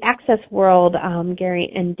in the Access world,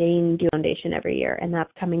 Gary and Dane do foundation every year, and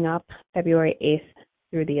that's coming up February 8th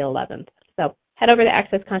through the 11th. So head over to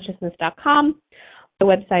accessconsciousness.com. The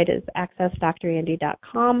website is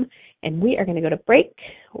accessdrandy.com, and we are going to go to break.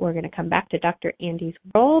 We're going to come back to Dr. Andy's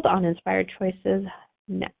World on Inspired Choices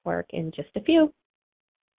Network in just a few.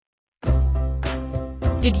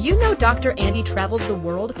 Did you know Dr. Andy travels the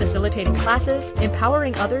world facilitating classes,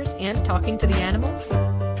 empowering others, and talking to the animals?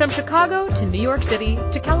 From Chicago to New York City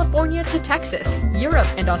to California to Texas, Europe,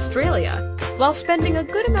 and Australia, while spending a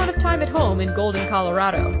good amount of time at home in Golden,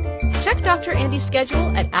 Colorado. Check Dr. Andy's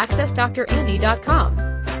schedule at accessdrandy.com.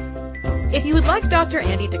 If you would like Dr.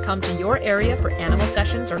 Andy to come to your area for animal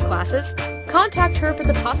sessions or classes, contact her for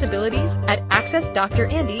the possibilities at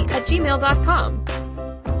accessdrandy@gmail.com.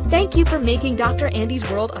 Thank you for making Dr. Andy's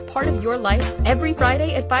World a part of your life every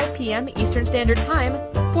Friday at 5 p.m. Eastern Standard Time,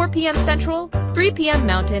 4 p.m. Central, 3 p.m.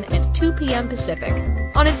 Mountain, and 2 p.m. Pacific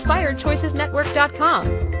on InspiredChoicesNetwork.com.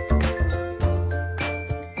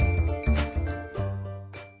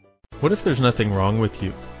 What if there's nothing wrong with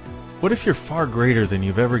you? What if you're far greater than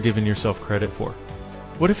you've ever given yourself credit for?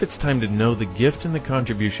 What if it's time to know the gift and the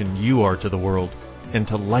contribution you are to the world and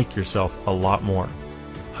to like yourself a lot more?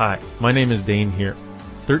 Hi, my name is Dane here.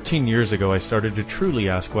 13 years ago, I started to truly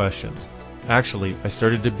ask questions. Actually, I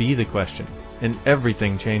started to be the question, and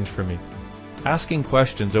everything changed for me. Asking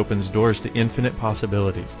questions opens doors to infinite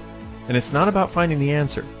possibilities. And it's not about finding the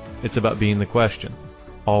answer. It's about being the question.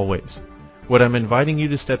 Always. What I'm inviting you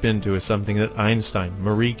to step into is something that Einstein,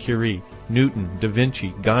 Marie Curie, Newton, Da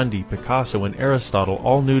Vinci, Gandhi, Picasso, and Aristotle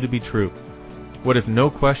all knew to be true. What if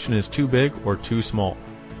no question is too big or too small?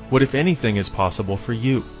 What if anything is possible for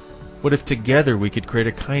you? What if together we could create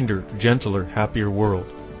a kinder, gentler, happier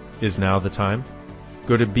world? Is now the time?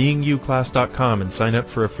 Go to beingyouclass.com and sign up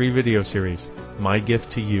for a free video series, My Gift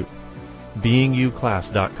to You.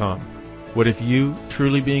 beingyouclass.com. What if you,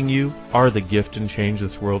 truly being you, are the gift and change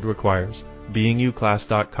this world requires?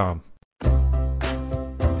 beingyouclass.com.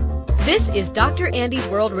 This is Dr. Andy's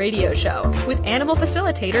World Radio Show with animal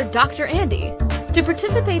facilitator Dr. Andy. To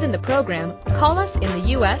participate in the program, call us in the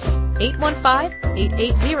U.S.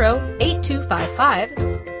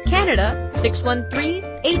 815-880-8255, Canada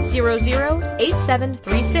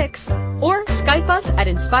 613-800-8736, or Skype us at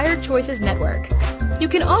Inspired Choices Network. You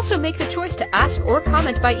can also make the choice to ask or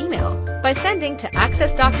comment by email by sending to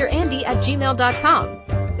accessdrandy@gmail.com.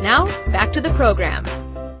 Now, back to the program.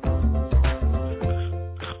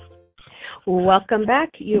 Welcome back.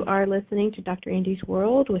 You are listening to Dr. Andy's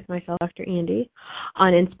World with myself, Dr. Andy,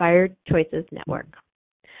 on Inspired Choices Network.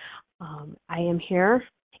 I am here.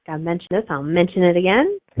 I think I mentioned this. I'll mention it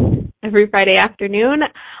again. Every Friday afternoon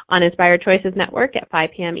on Inspired Choices Network at 5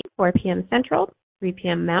 p.m. 4 p.m. Central, 3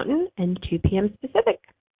 p.m. Mountain, and 2 p.m. Pacific.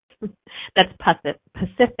 That's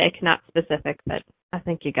Pacific, not specific, but I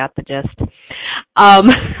think you got the gist.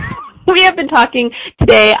 We have been talking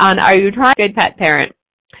today on Are You Trying to be a Good Pet Parent?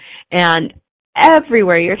 And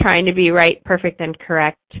everywhere you're trying to be right, perfect, and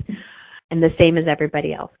correct, and the same as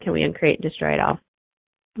everybody else. Can we uncreate and destroy it all?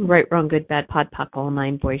 Right, wrong, good, bad, pod, poc, all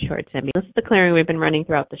nine, boys, shorts, and me. This is the clearing we've been running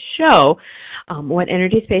throughout the show. What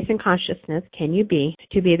energy, space, and consciousness can you be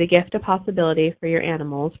to be the gift of possibility for your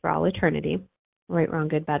animals for all eternity? Right, wrong,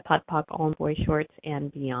 good, bad, pod, poc, all boys, shorts,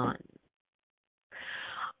 and beyond.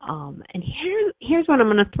 And here's what I'm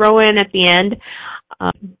going to throw in at the end,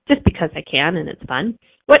 just because I can and it's fun.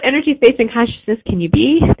 What energy, space, and consciousness can you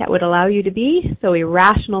be that would allow you to be so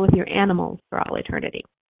irrational with your animals for all eternity?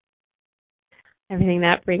 Everything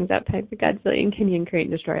that brings up type of Godzillion, can you create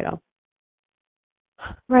and destroy it all?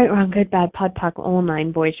 Right, wrong, good, bad, pod, poc, all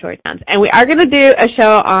nine, boys, short, sounds. And we are going to do a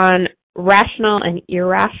show on rational and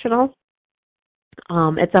irrational.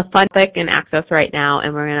 It's a fun topic in Access right now,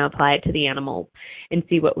 and we're going to apply it to the animals and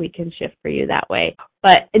see what we can shift for you that way.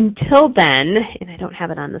 But until then, and I don't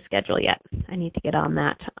have it on the schedule yet, I need to get on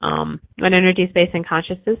that. What energy, space, and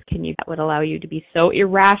consciousness can you that would allow you to be so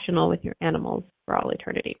irrational with your animals for all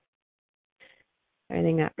eternity?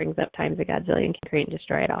 Everything that brings up times a Godzillion can create and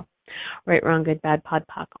destroy it all. Right, wrong, good, bad, pod,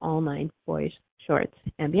 poc, all nine, boys, shorts,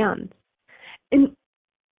 and beyond. And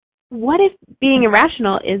what if being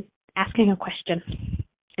irrational is asking a question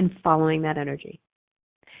and following that energy?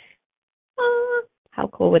 How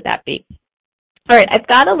cool would that be? All right, I've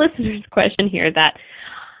got a listener's question here that,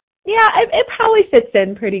 it probably fits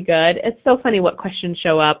in pretty good. It's so funny what questions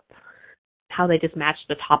show up, how they just match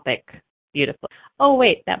the topic beautifully. Oh,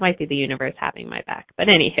 wait, that might be the universe having my back. But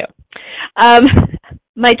anywho,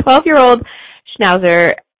 my 12-year-old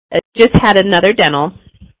Schnauzer just had another dental.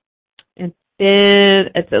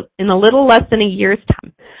 It's in a little less than a year's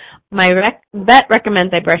time. My vet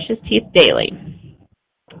recommends I brush his teeth daily.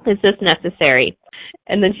 Is this necessary?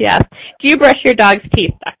 And then she asked, do you brush your dog's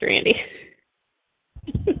teeth, Dr. Andy?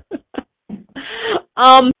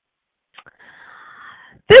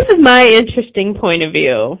 This is my interesting point of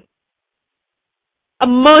view.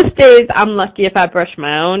 Most days I'm lucky if I brush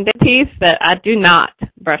my own teeth, but I do not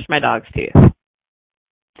brush my dog's teeth.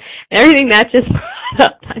 Everything that just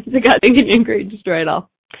brought up, times a God, thinking and great, destroy it all.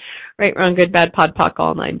 Right, wrong, good, bad, pod, poc,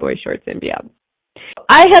 all nine, boys, shorts, and beyond.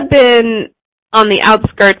 I have been on the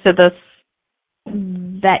outskirts of this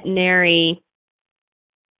veterinary,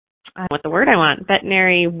 I don't know what the word I want,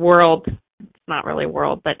 veterinary world. It's not really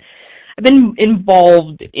world, but I've been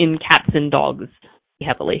involved in cats and dogs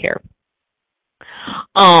heavily here.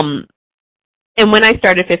 And when I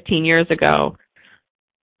started 15 years ago,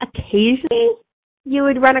 occasionally you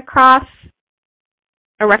would run across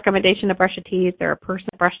a recommendation to brush your teeth or a person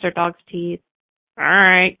brush their dog's teeth. All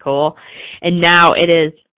right, cool. And now it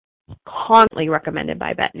is constantly recommended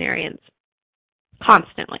by veterinarians.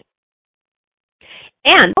 Constantly.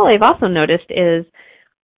 And what I've also noticed is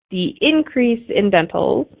the increase in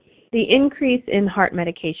dentals, the increase in heart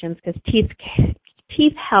medications, because teeth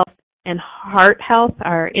health and heart health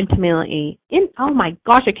are intimately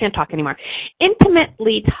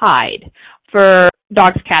tied for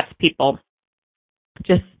dogs, cats, people.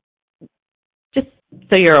 Just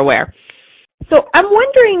so you're aware. So I'm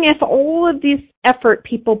wondering if all of this effort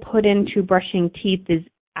people put into brushing teeth is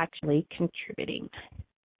actually contributing.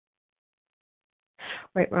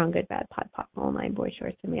 Right, wrong, good, bad, pod, poc, all nine, boys,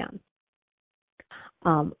 shorts, and beyond.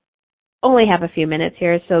 Only have a few minutes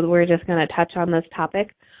here, so we're just going to touch on this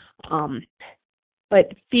topic.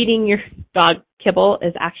 But feeding your dog kibble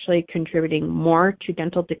is actually contributing more to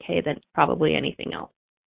dental decay than probably anything else.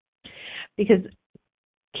 Because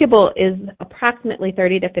kibble is approximately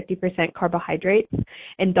 30 to 50% carbohydrates,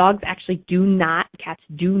 and dogs actually cats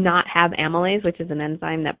do not have amylase, which is an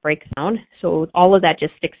enzyme that breaks down. So all of that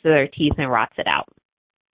just sticks to their teeth and rots it out.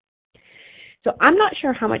 So I'm not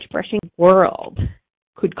sure how much brushing in the world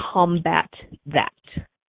could combat that.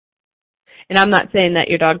 And I'm not saying that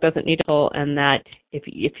your dog doesn't need to, and that if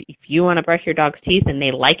you want to brush your dog's teeth and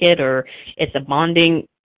they like it, or it's a bonding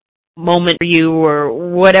moment for you, or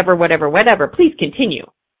whatever, please continue,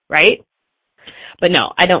 right? But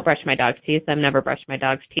no, I don't brush my dog's teeth. I've never brushed my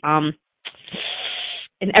dog's teeth.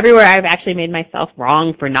 And everywhere I've actually made myself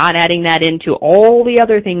wrong for not adding that into all the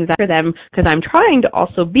other things for them, because I'm trying to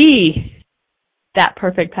also be that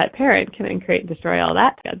perfect pet parent. Can I create and destroy all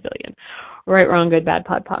that? Godzillion. Right, wrong, good, bad,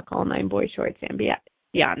 pod, poc, all 9 boys, shorts, and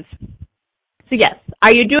beyonds. So yes,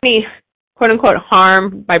 are you doing any quote-unquote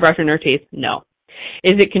harm by brushing your teeth? No.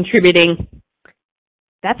 Is it contributing?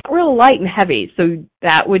 That's not real light and heavy, so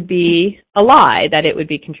that would be a lie that it would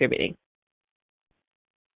be contributing.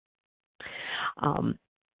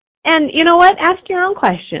 And you know what? Ask your own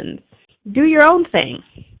questions. Do your own thing.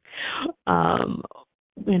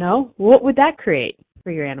 What would that create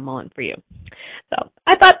for your animal and for you? So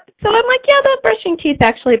I'm like, yeah, that brushing teeth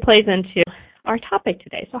actually plays into our topic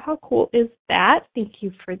today. So how cool is that? Thank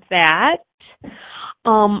you for that.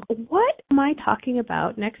 What am I talking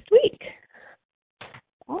about next week?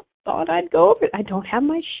 Well, thought I'd go over it. I don't have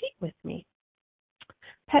my sheet with me.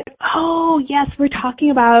 Oh, yes, we're talking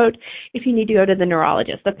about if you need to go to the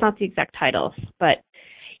neurologist. That's not the exact title, but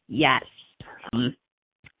yes.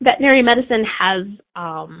 Veterinary medicine has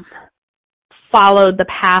followed the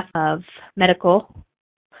path of medical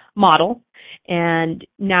model, and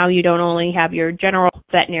now you don't only have your general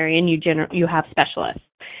veterinarian, you have specialists.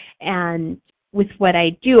 And with what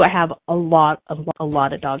I do, I have a lot of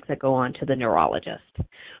dogs that go on to the neurologist.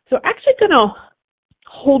 So I'm actually going to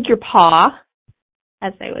hold your paw,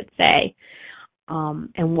 as they would say,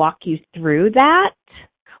 and walk you through that,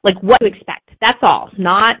 like what to expect. That's all.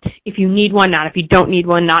 Not if you need one, not if you don't need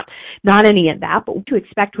one, not any of that, but what to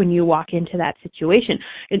expect when you walk into that situation.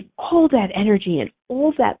 And all that energy and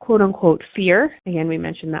all that quote-unquote fear, again, we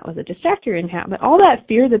mentioned that was a distractor in hand, but all that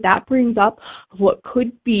fear that brings up of what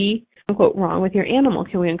could be, quote, wrong with your animal,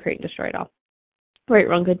 can we uncreate and destroy it all? Right,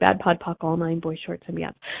 wrong, good, bad, pod, poc, all 9 boys, shorts, and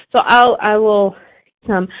beyond. So I will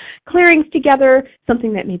some clearings together,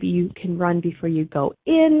 something that maybe you can run before you go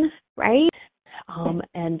in, right?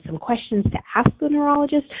 And some questions to ask the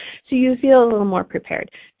neurologist so you feel a little more prepared.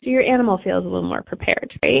 So your animal feels a little more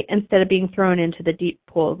prepared, right? Instead of being thrown into the deep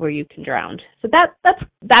pool where you can drown. So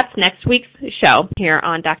that's next week's show here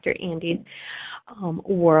on Dr. Andy's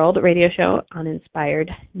World Radio Show on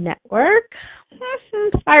Inspired Network.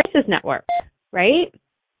 Inspired Network, right?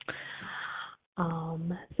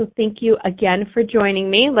 So thank you again for joining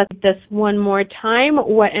me. Let's do this one more time.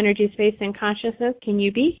 What energy, space, and consciousness can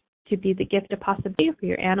you be to be the gift of possibility for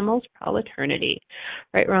your animals for all eternity?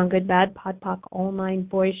 Right, wrong, good, bad, pod, poc, all 9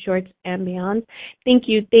 boys, shorts, and beyond. Thank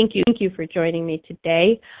you for joining me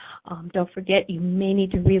today. Don't forget, you may need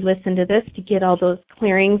to re-listen to this to get all those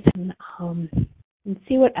clearings and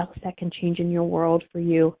see what else that can change in your world for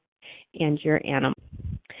you and your animal.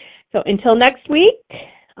 So until next week,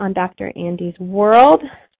 on Dr. Andy's World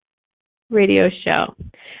Radio Show.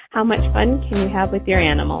 How much fun can you have with your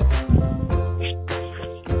animals?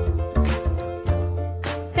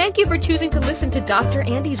 Thank you for choosing to listen to Dr.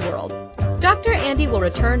 Andy's World. Dr. Andy will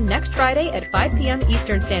return next Friday at 5 p.m.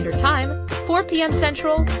 Eastern Standard Time, 4 p.m.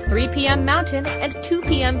 Central, 3 p.m. Mountain, and 2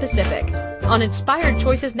 p.m. Pacific on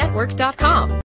InspiredChoicesNetwork.com.